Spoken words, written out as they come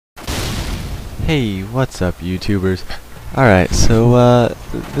Hey, what's up YouTubers? Alright, so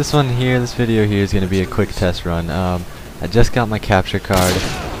this video here is going to be a quick test run. I just got my capture card,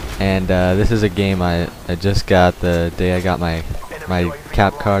 and this is a game I just got the day I got my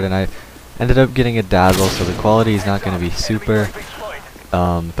cap card, and I ended up getting a dazzle, so the quality is not going to be super,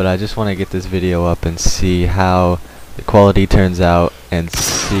 but I just want to get this video up and see how the quality turns out, and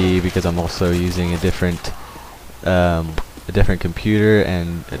see, because I'm also using a different computer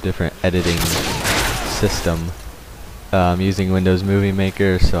and a different editing system. I'm using Windows Movie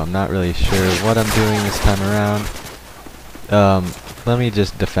Maker, so I'm not really sure what I'm doing this time around. Let me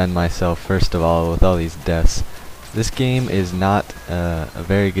just defend myself first of all with all these deaths. This game is not a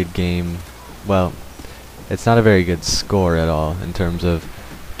very good game. Well, it's not a very good score at all in terms of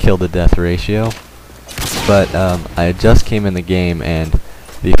kill to death ratio. But I just came in the game and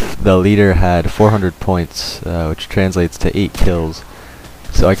the leader had 400 points, which translates to 8 kills.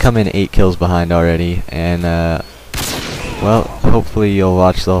 So I come in 8 kills behind already, and well, hopefully you'll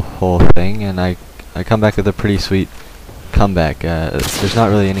watch the whole thing, and I come back with a pretty sweet comeback. There's not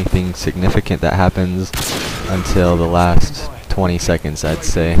really anything significant that happens until the last 20 seconds, I'd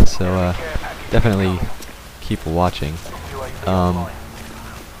say. So definitely keep watching.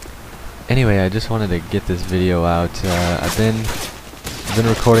 Anyway, I just wanted to get this video out. I've been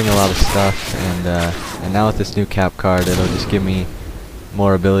recording a lot of stuff, and now with this new cap card, it'll just give me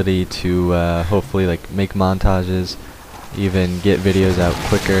more ability to hopefully like make montages, even get videos out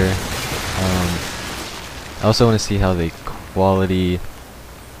quicker. I also want to see how the quality,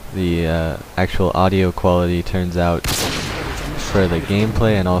 the actual audio quality turns out for the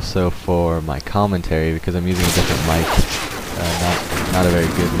gameplay and also for my commentary, because I'm using a different mic, not a very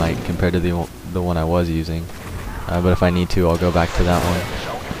good mic compared to the one I was using. But if I need to, I'll go back to that one.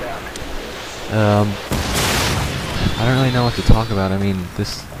 I don't really know what to talk about. I mean,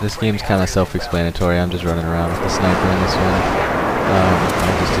 this game's kind of self-explanatory. I'm just running around with the sniper in this one.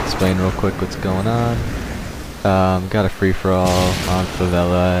 I'll just explain real quick what's going on. Got a free-for-all on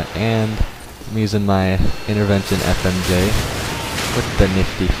Favela, and I'm using my Intervention FMJ with the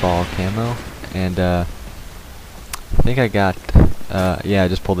nifty fall camo. And I think I got, yeah, I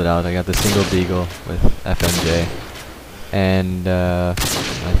just pulled it out. I got the single deagle with FMJ, and my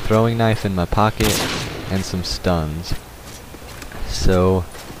throwing knife in my pocket, and some stuns. So,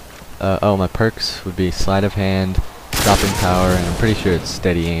 oh, my perks would be sleight of hand, stopping power, and I'm pretty sure it's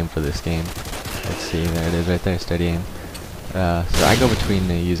steady aim for this game. Let's see, there it is right there, steady aim. So I go between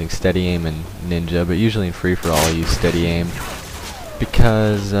using steady aim and ninja, but usually in free-for-all I use steady aim,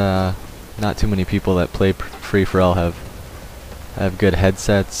 because not too many people that play free-for-all have good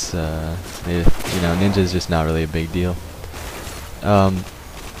headsets. You know, ninja's just not really a big deal.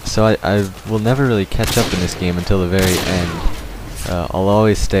 So I will never really catch up in this game until the very end. I'll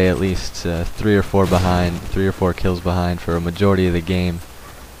always stay at least 3 or 4 behind, 3 or 4 kills behind for a majority of the game,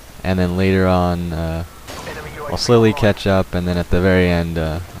 and then later on I'll slowly catch up, and then at the very end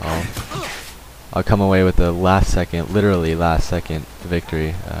I'll come away with a last second, literally last second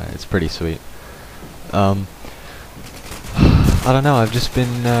victory. It's pretty sweet. I don't know. I've just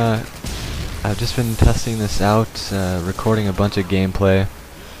been testing this out, recording a bunch of gameplay.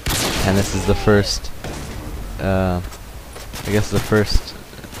 And this is the first, I guess the first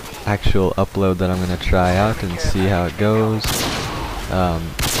actual upload that I'm going to try out and see how it goes. I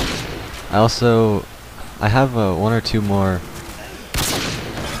have 1 or 2 more.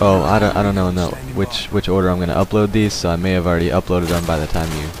 Oh, I don't know which order I'm going to upload these, so I may have already uploaded them by the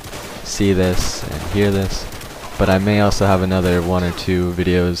time you see this and hear this. But I may also have another 1 or 2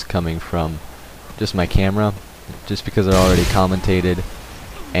 videos coming from just my camera, just because they're already commentated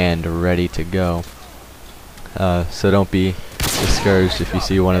and ready to go. So don't be discouraged if you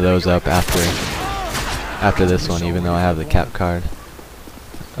see one of those up after this one, even though I have the cap card.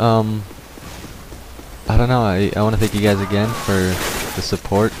 I don't know. I want to thank you guys again for the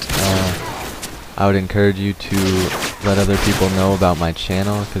support. I would encourage you to let other people know about my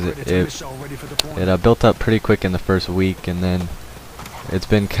channel, because it built up pretty quick in the first week, and then it's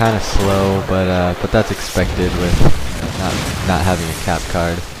been kind of slow, but that's expected with not having a cap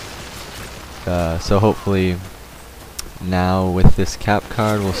card. So hopefully now with this cap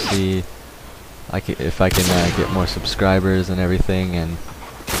card we'll see if I can get more subscribers and everything, and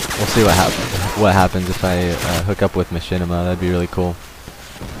we'll see what happens if I hook up with Machinima. That'd be really cool.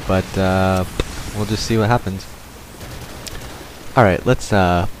 But we'll just see what happens. Alright, let's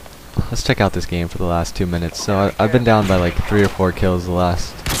check out this game for the last 2 minutes. So I've been down by like 3 or 4 kills the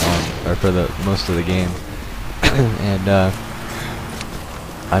last, or for the most of the game. And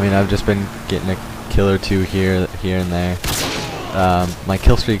I mean, I've just been getting a kill or 2 here and there. My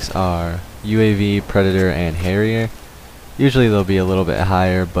kill streaks are UAV, Predator, and Harrier. Usually they'll be a little bit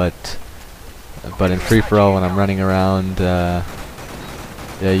higher, but in free-for-all when I'm running around, yeah,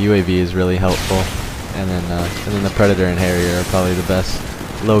 UAV is really helpful, and then the Predator and Harrier are probably the best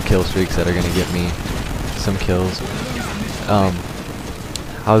low kill streaks that are gonna get me some kills. I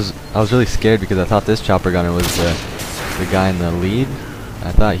was really scared because I thought this chopper gunner was the guy in the lead.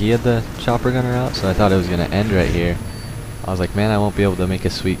 I thought he had the chopper gunner out, so I thought it was gonna end right here. I was like, man, I won't be able to make a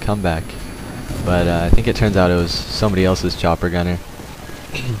sweet comeback. But I think it turns out it was somebody else's chopper gunner,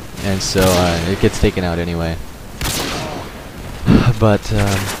 and so it gets taken out anyway. But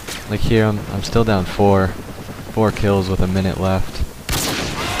like here, I'm still down four kills with a minute left,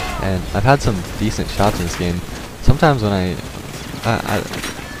 and I've had some decent shots in this game. Sometimes when I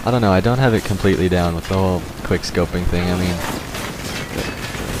don't know, I don't have it completely down with the whole quick scoping thing. I mean,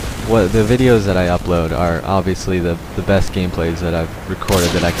 the videos that I upload are obviously the best gameplays that I've recorded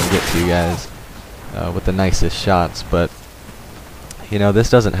that I can get to you guys with the nicest shots, but you know, this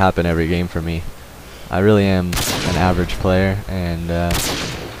doesn't happen every game for me. I really am an average player, and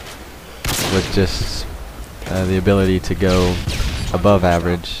with just the ability to go above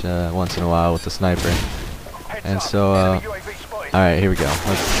average once in a while with the sniper. And so, alright, here we go.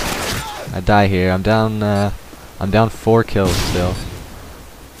 I die here. I'm down 4 kills still.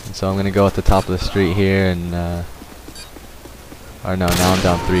 And so I'm gonna go at the top of the street here, and or no, now I'm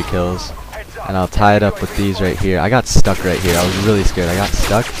down 3 kills. And I'll tie it up with these right here. I got stuck right here. I was really scared. I got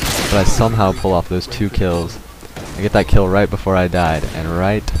stuck, but I somehow pull off those 2 kills. I get that kill right before I died, and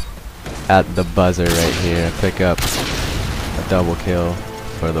right at the buzzer right here, I pick up a double kill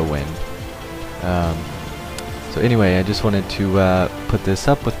for the win. So anyway, I just wanted to put this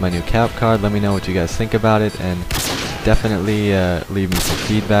up with my new cap card. Let me know what you guys think about it, and definitely leave me some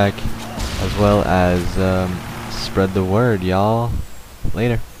feedback, as well as spread the word, y'all.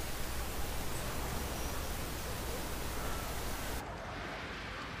 Later.